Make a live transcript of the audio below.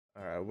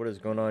What is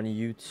going on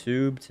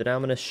YouTube? Today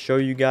I'm going to show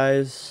you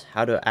guys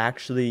how to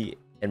actually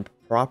and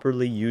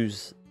properly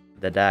use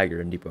the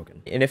Dagger in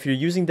Deepwoken. And if you're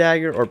using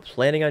Dagger or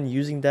planning on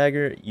using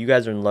Dagger, you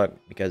guys are in luck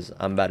because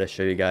I'm about to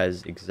show you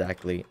guys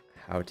exactly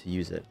how to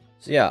use it.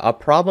 So yeah, a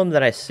problem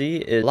that I see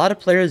is a lot of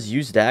players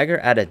use Dagger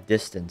at a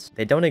distance.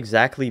 They don't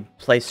exactly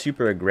play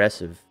super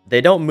aggressive. They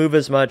don't move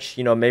as much,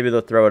 you know, maybe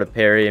they'll throw out a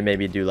parry and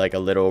maybe do like a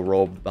little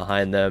roll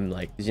behind them.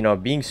 Like, you know,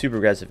 being super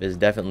aggressive is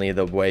definitely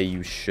the way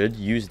you should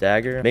use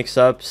Dagger.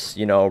 Mix-ups,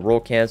 you know, roll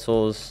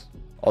cancels,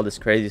 all this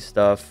crazy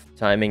stuff,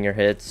 timing your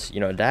hits.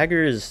 You know,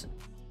 Dagger is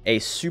a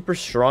super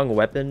strong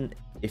weapon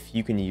if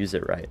you can use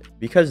it right.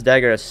 Because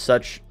Dagger has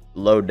such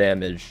low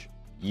damage,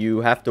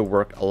 you have to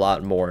work a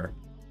lot more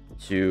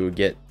to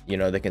get, you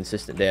know, the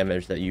consistent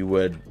damage that you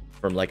would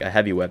from like a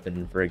heavy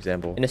weapon, for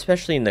example. And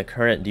especially in the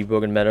current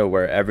Deepwoken meta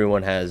where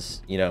everyone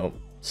has, you know,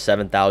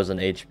 7,000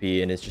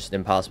 HP and it's just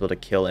impossible to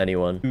kill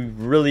anyone. You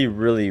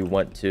really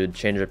want to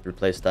change up your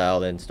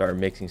playstyle and start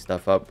mixing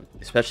stuff up,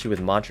 especially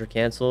with mantra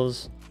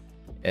cancels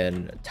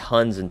and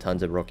tons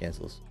of roll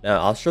cancels.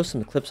 Now I'll show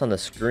some clips on the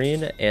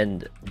screen,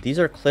 and these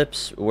are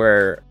clips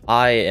where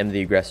I am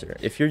the aggressor.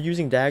 If you're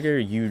using Dagger,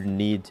 you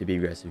need to be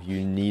aggressive.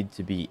 You need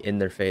to be in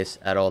their face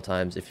at all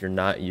times. If you're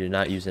not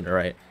using it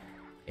right,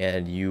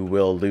 and you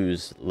will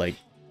lose like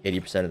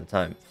 80% of the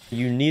time.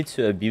 You need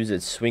to abuse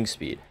its swing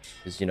speed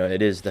because, you know,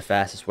 it is the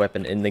fastest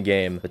weapon in the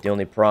game, but the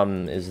only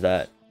problem is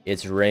that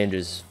its range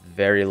is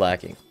very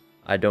lacking.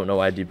 I don't know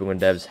why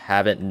Deepwoken devs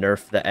haven't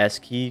nerfed the S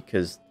key,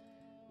 because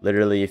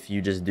literally, if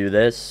you just do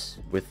this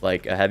with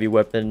like a heavy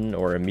weapon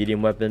or a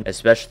medium weapon,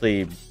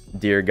 especially,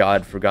 dear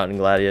God, Forgotten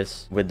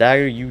Gladius, with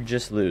Dagger, you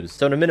just lose.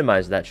 So to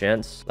minimize that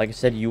chance, like I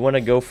said, you want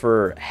to go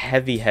for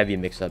heavy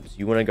mix-ups.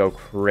 You want to go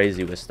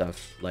crazy with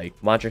stuff like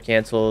mantra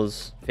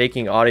cancels,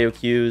 faking audio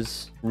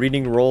cues,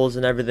 reading rolls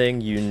and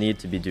everything. You need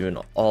to be doing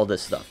all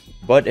this stuff.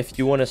 But if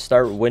you want to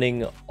start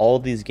winning all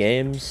these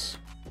games,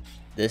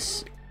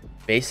 this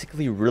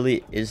basically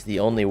really is the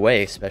only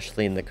way,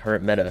 especially in the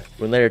current meta.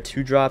 When layer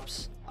 2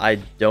 drops, I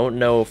don't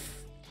know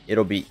if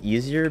it'll be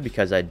easier,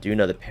 because I do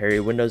know the parry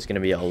window is going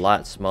to be a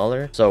lot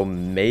smaller. So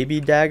maybe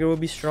Dagger will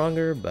be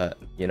stronger, but,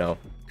 you know,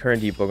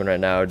 current Deepwoken right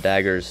now,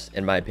 Daggers,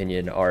 in my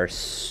opinion, are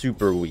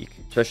super weak,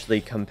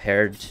 especially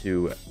compared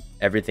to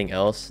everything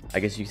else, I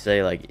guess you could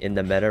say, like in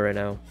the meta right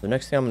now. The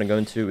next thing I'm going to go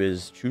into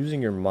is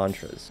choosing your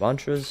mantras.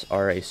 Mantras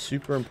are a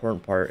super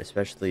important part,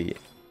 especially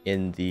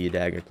in the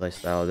Dagger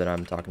playstyle that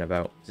I'm talking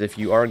about. Because if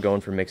you are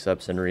going for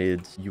mix-ups and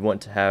reads, you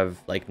want to have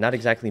like not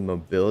exactly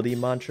mobility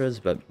mantras,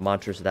 but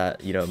mantras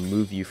that, you know,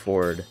 move you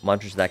forward,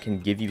 mantras that can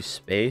give you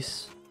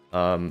space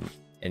and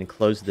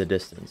close the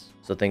distance.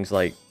 So things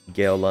like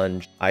Gale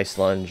Lunge, Ice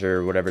Lunge,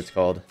 or whatever it's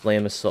called,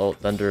 Flame Assault,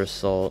 Thunder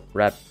Assault,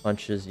 Rapid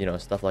Punches, you know,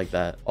 stuff like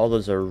that. All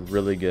those are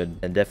really good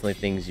and definitely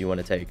things you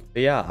want to take.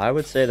 But yeah, I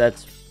would say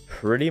that's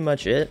pretty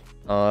much it.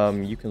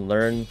 You can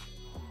learn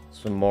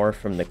some more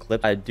from the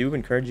clip. I do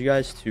encourage you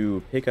guys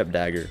to pick up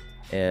Dagger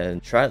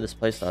and try out this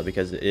playstyle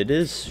because it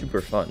is super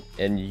fun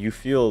and you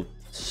feel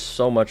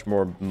so much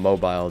more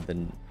mobile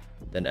than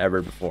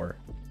ever before.